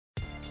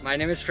My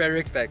name is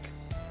Frederick Beck.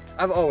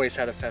 I've always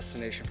had a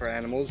fascination for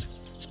animals,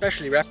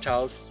 especially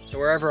reptiles, so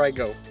wherever I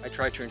go, I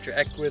try to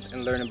interact with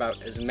and learn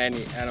about as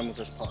many animals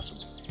as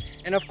possible.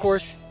 And of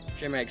course,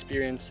 share my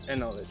experience and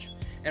knowledge.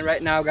 And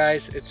right now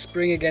guys, it's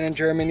spring again in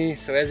Germany,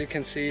 so as you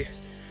can see,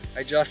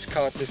 I just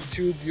caught these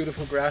two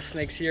beautiful grass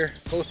snakes here,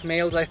 both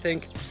males I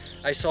think.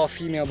 I saw a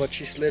female but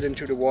she slid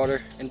into the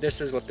water, and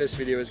this is what this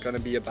video is going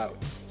to be about.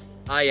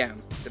 I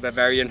am the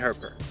Bavarian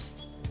Herper.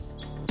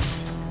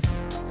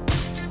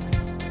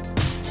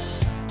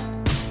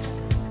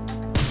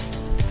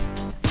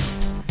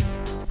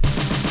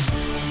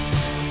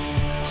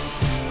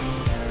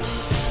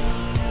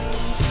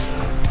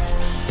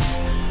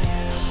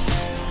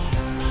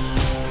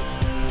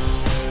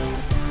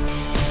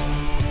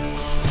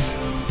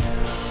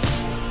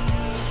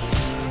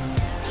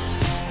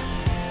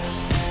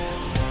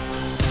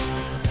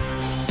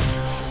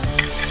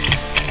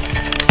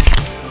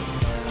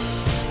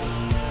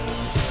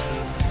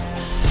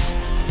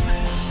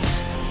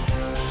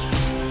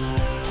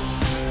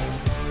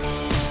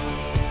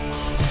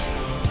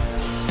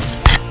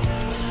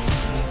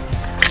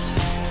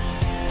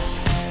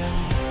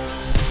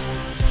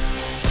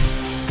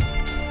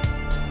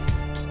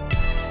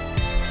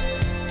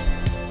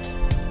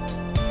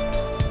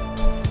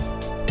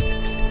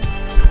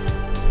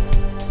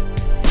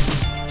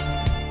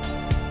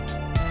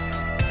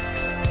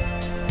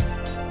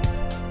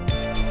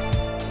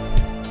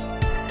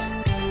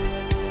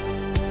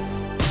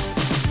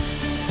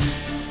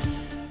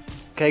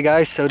 Okay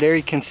guys, so there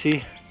you can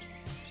see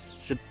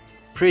it's a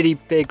pretty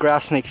big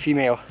grass snake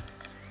female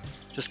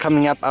just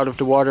coming up out of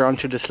the water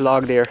onto this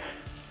log there.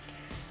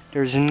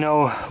 There's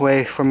no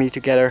way for me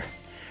to get her.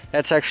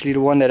 That's actually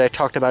the one that I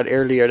talked about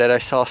earlier that I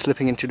saw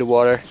slipping into the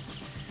water.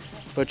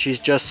 But she's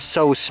just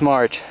so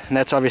smart, and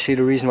that's obviously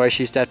the reason why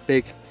she's that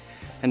big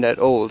and that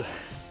old.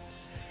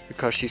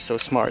 Because she's so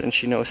smart and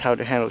she knows how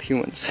to handle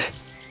humans.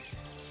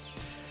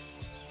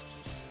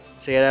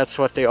 So yeah, that's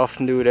what they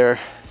often do there.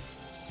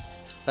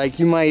 Like,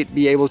 you might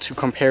be able to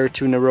compare it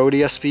to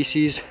Narodia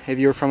species if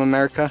you're from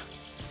America.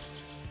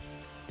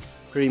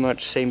 Pretty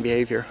much same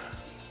behavior.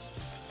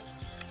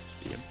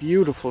 A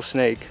beautiful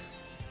snake.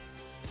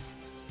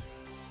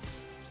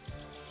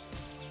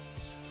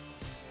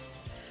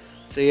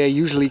 So yeah,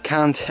 usually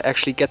can't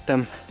actually get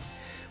them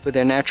with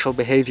their natural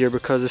behavior,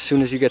 because as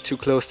soon as you get too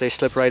close they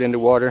slip right in the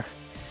water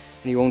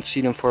and you won't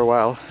see them for a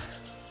while.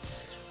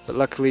 But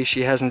luckily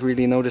she hasn't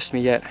really noticed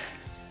me yet.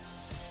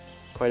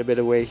 Quite a bit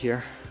away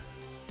here.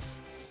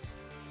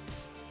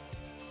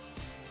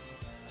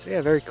 So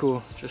yeah, very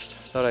cool. Just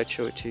thought I'd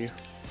show it to you.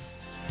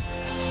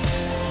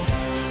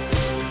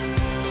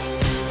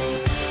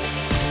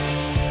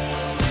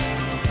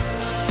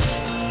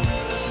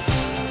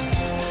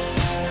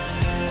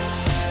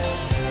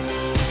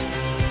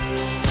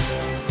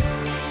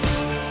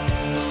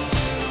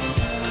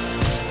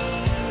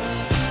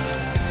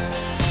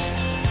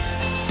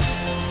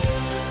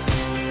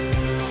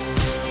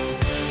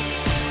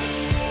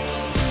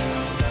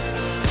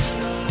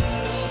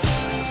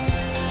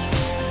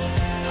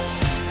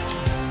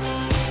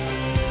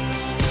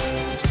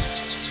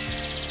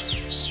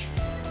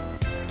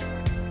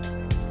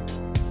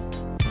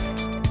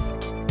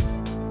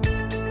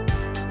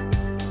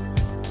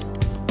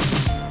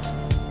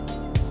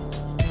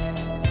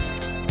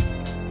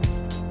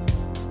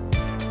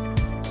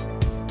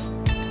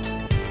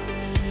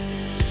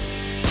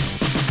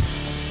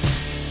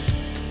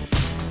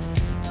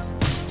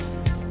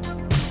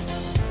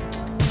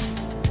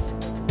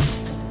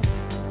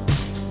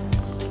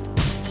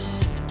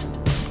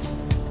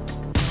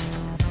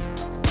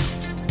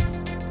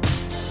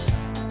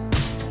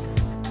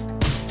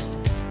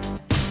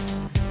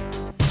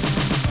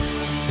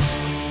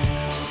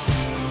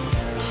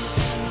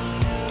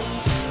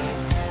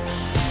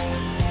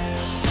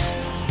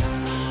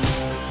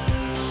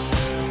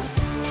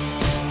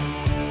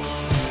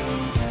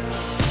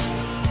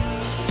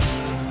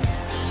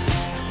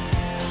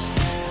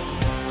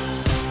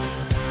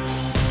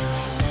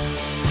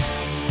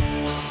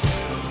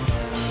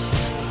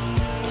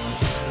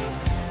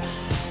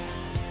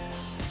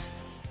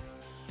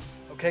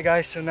 Okay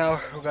guys, so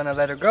now we're gonna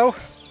let her go.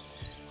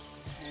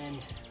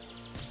 And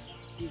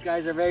these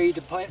guys are very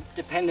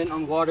dependent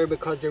on water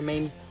because their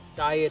main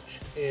diet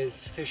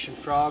is fish and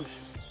frogs.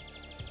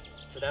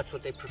 So that's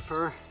what they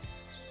prefer.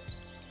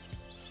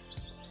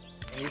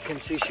 And you can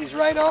see she's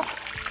right off.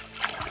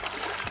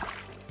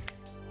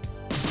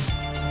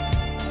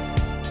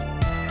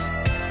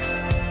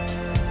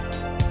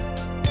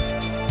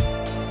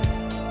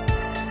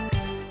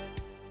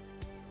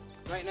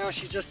 Right now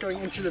she's just going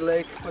into the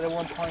lake, but at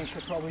one point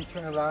she'll probably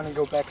turn around and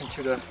go back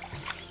into the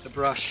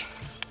brush.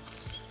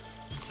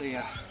 So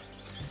yeah,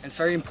 and it's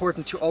very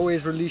important to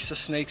always release the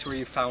snakes where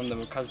you found them,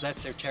 because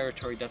that's their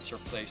territory, that's their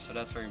place, so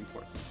that's very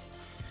important.